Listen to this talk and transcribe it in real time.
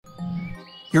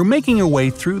You're making your way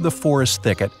through the forest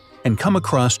thicket and come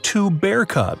across two bear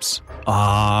cubs.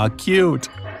 Ah, cute!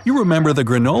 You remember the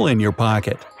granola in your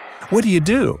pocket. What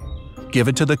do? Give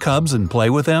it to the cubs and play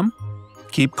with them?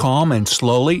 Keep calm and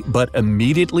slowly but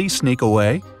immediately sneak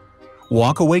away?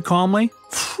 Walk away calmly?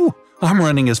 Phew, I'm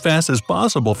running as fast as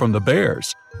possible from the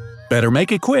bears. Better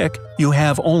make it quick, you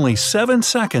have only 7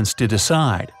 seconds to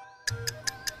decide.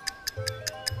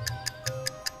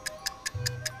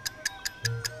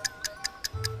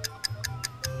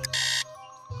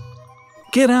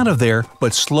 Get out of there,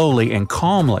 but slowly and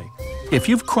calmly. If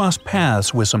you've crossed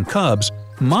paths with some cubs,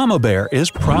 Mama Bear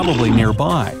is probably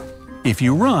nearby. If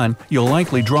you run, you'll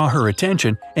likely draw her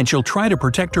attention and she'll try to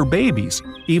protect her babies,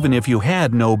 even if you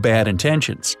had no bad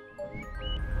intentions.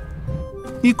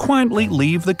 You quietly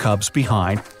leave the cubs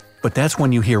behind, but that's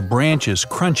when you hear branches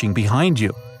crunching behind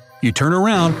you. You turn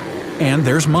around, and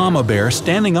there's Mama Bear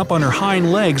standing up on her hind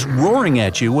legs roaring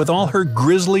at you with all her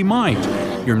grisly might.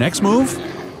 Your next move?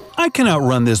 I can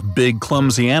outrun this big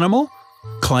clumsy animal.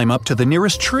 Climb up to the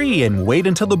nearest tree and wait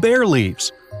until the bear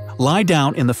leaves. Lie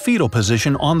down in the fetal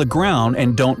position on the ground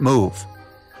and don't move.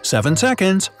 7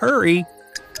 seconds, hurry!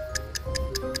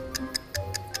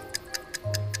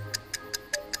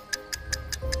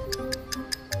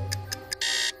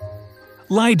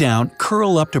 Lie down,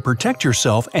 curl up to protect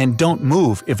yourself, and don't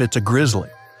move if it's a grizzly.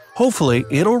 Hopefully,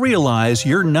 it'll realize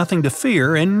you're nothing to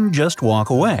fear and just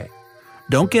walk away.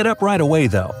 Don't get up right away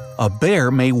though. A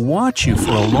bear may watch you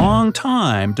for a long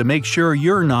time to make sure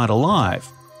you're not alive.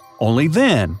 Only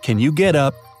then can you get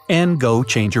up and go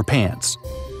change your pants.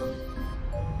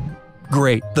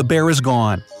 Great, the bear is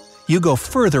gone. You go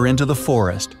further into the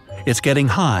forest. It's getting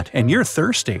hot and you're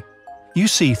thirsty. You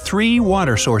see 3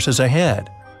 water sources ahead.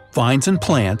 Vines and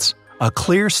plants, a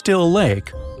clear still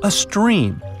lake, a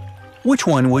stream. Which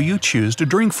one will you choose to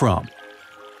drink from?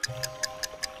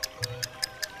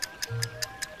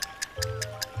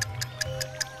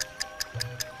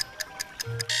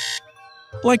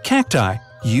 Like cacti,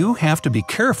 you have to be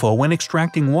careful when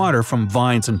extracting water from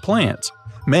vines and plants.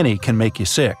 Many can make you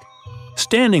sick.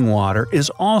 Standing water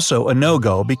is also a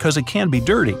no-go because it can be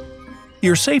dirty.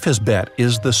 Your safest bet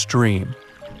is the stream.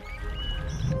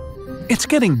 It's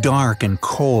getting dark and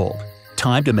cold.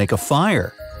 Time to make a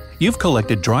fire. You've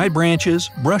collected dry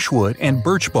branches, brushwood, and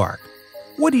birch bark.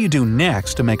 What do you do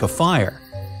next to make a fire?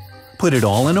 Put it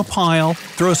all in a pile,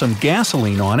 throw some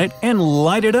gasoline on it, and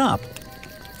light it up.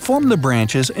 Form the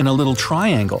branches in a little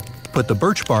triangle, put the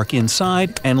birch bark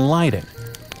inside, and light it.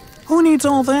 Who needs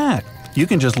all that? You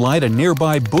can just light a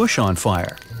nearby bush on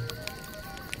fire.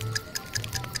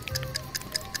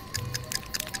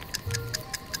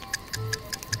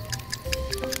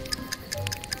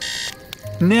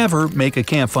 Never make a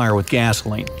campfire with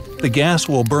gasoline. The gas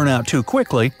will burn out too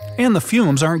quickly, and the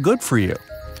fumes aren't good for you.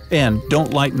 And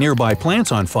don't light nearby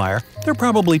plants on fire, they're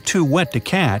probably too wet to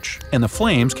catch, and the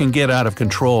flames can get out of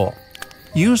control.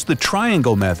 Use the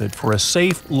triangle method for a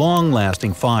safe,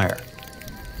 long-lasting fire.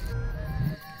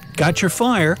 Got your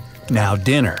fire? Now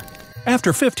dinner.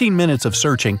 After 15 minutes of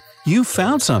searching, you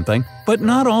found something, but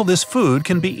not all this food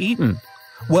can be eaten.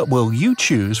 What will you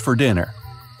choose for dinner?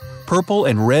 Purple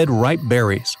and red ripe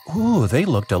berries. Ooh, they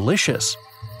look delicious.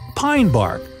 Pine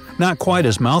bark. Not quite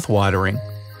as mouth-watering.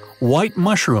 White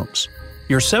mushrooms.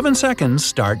 Your 7 seconds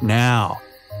start now.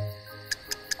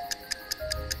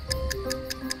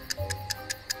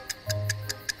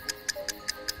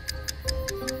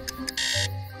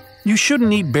 You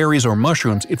shouldn't eat berries or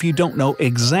mushrooms if you don't know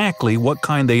exactly what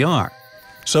kind they are.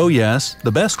 So yes,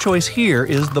 the best choice here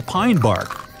is the pine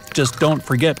bark. Just don't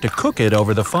forget to cook it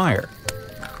over the fire.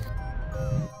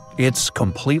 It's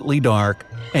completely dark,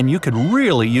 and you could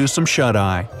really use some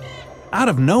shut-eye. Out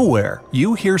of nowhere,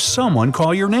 you hear someone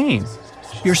call your name.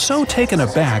 You're so taken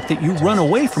aback that you run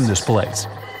away from this place.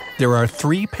 There are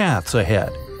 3 paths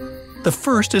ahead. The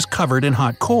first is covered in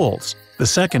hot coals. The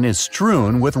second is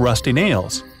strewn with rusty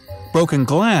nails. Broken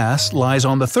glass lies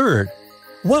on the third.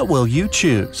 What will you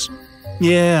choose?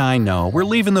 Yeah, I know, we're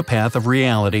leaving the path of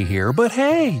reality here, but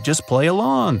hey, just play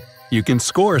along. You can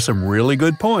score some really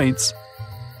good points.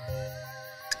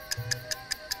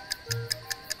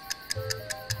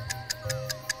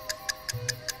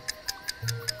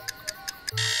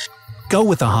 Go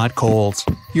with the hot coals.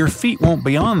 Your feet won't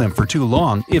be on them for too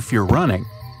long if you're running.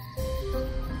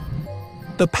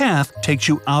 The path takes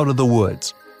you out of the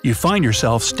woods. You find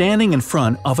yourself standing in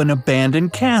front of an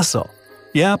abandoned castle.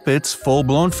 Yep, it's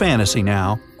full-blown fantasy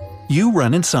now. You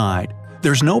run inside.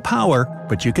 There's no power,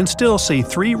 but you can still see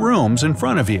 3 rooms in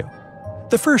front of you.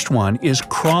 The first one is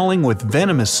crawling with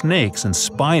venomous snakes and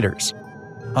spiders.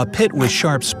 A pit with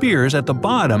sharp spears at the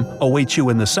bottom awaits you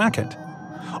in the second.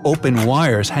 Open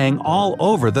wires hang all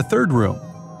over the third room.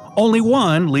 Only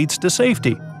one leads to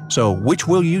safety, so which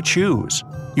will you choose?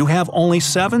 You have only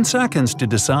 7 seconds to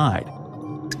decide.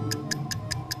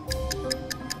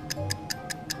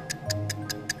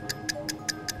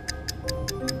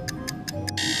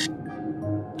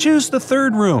 Choose the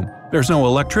third room. There's no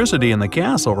electricity in the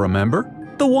castle, remember?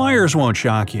 The wires won't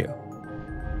shock you.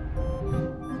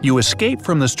 You escape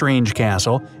from the strange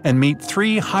castle and meet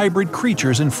 3 hybrid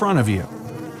creatures in front of you.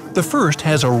 The first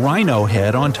has a rhino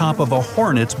head on top of a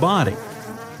hornet's body.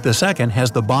 The second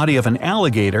has the body of an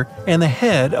alligator and the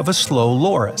head of a slow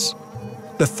loris.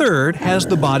 The third has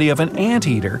the body of an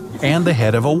anteater and the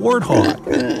head of a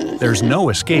warthog. There's no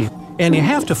escape, and you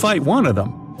have to fight one of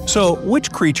them. So,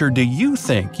 which creature do you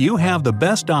think you have the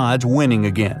best odds winning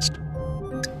against?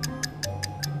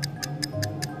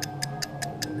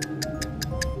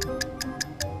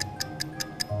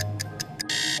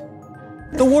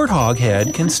 The warthog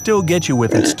head can still get you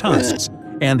with its tusks,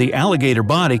 and the alligator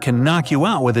body can knock you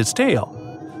out with its tail.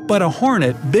 But a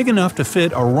hornet big enough to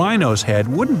fit a rhino's head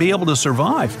wouldn't be able to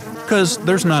survive, because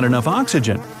there's not enough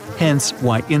oxygen, hence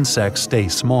why insects stay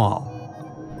small.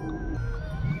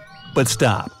 But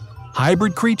stop.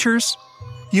 Hybrid creatures?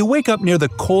 You wake up near the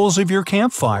coals of your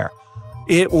campfire.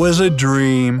 It was a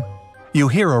dream. You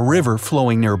hear a river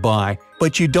flowing nearby,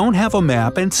 but you don't have a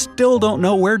map and still don't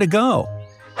know where to go.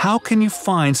 How can you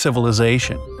find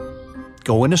civilization?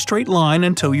 Go in a straight line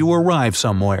until you arrive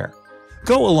somewhere.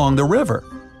 Go along the river.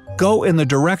 Go in the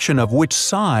direction of which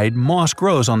side moss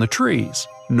grows on the trees,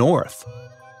 north.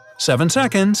 7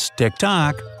 seconds,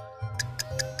 tick-tock.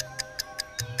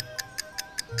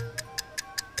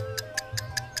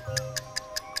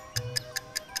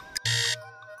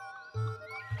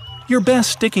 You're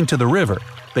best sticking to the river.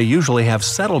 They usually have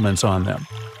settlements on them.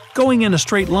 Going in a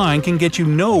straight line can get you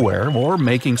nowhere or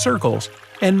making circles,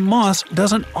 and moss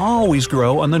doesn't always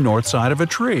grow on the north side of a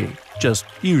tree, just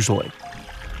usually.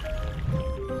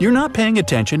 You're not paying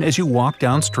attention as you walk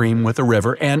downstream with the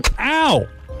river and ow!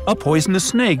 A poisonous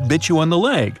snake bit you on the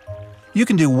leg. You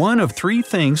can do one of 3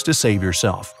 things to save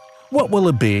yourself. What will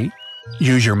it be?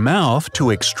 Use your mouth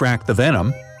to extract the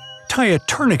venom. Tie a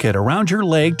tourniquet around your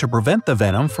leg to prevent the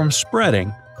venom from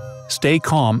spreading. Stay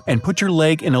calm and put your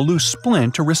leg in a loose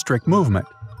splint to restrict movement.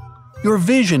 Your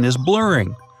vision is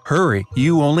blurring. Hurry,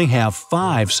 you only have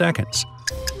 5 seconds.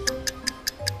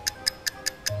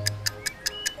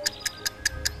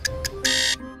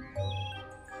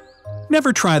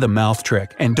 Never try the mouth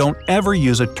trick and don't ever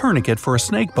use a tourniquet for a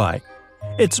snake bite.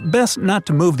 It's best not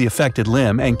to move the affected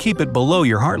limb and keep it below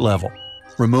your heart level.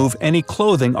 Remove any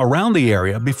clothing around the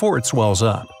area before it swells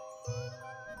up.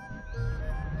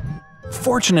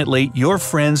 Fortunately, your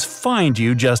friends find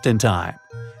you just in time.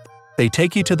 They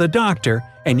take you to the doctor,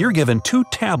 and you're given 2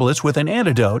 tablets with an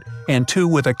antidote and 2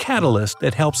 with a catalyst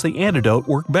that helps the antidote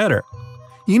work better.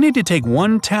 You need to take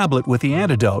 1 tablet with the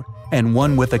antidote and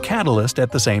 1 with the catalyst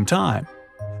at the same time.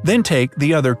 Then take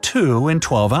the other 2 in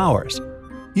 12 hours.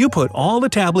 You put all the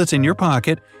tablets in your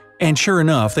pocket, and sure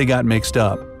enough, they got mixed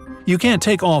up. You can't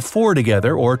take all 4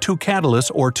 together or 2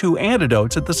 catalysts or 2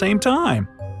 antidotes at the same time.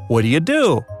 What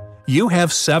do? You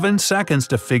have 7 seconds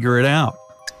to figure it out.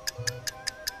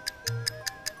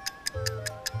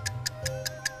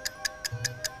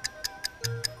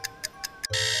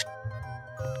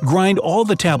 Grind all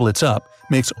the tablets up,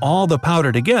 mix all the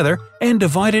powder together, and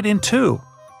divide it in 2.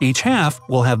 Each half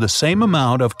will have the same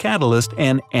amount of catalyst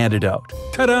and antidote.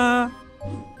 Ta-da!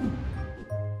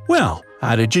 Well,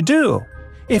 how did you do?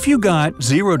 If you got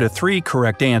 0 to 3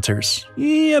 correct answers,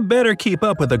 you better keep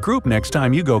up with the group next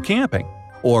time you go camping.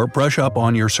 Or brush up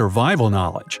on your survival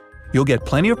knowledge. You'll get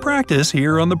plenty of practice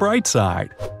here on the bright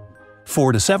side.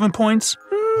 4 to 7 points?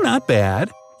 Not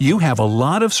bad. You have a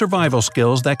lot of survival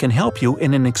skills that can help you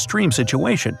in an extreme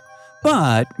situation.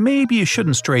 But maybe you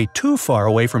shouldn't stray too far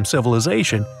away from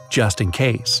civilization just in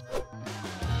case.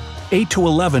 8 to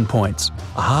 11 points.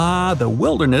 The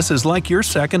wilderness is like your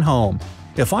second home.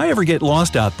 If I ever get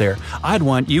lost out there, I'd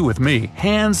want you with me,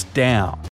 hands down.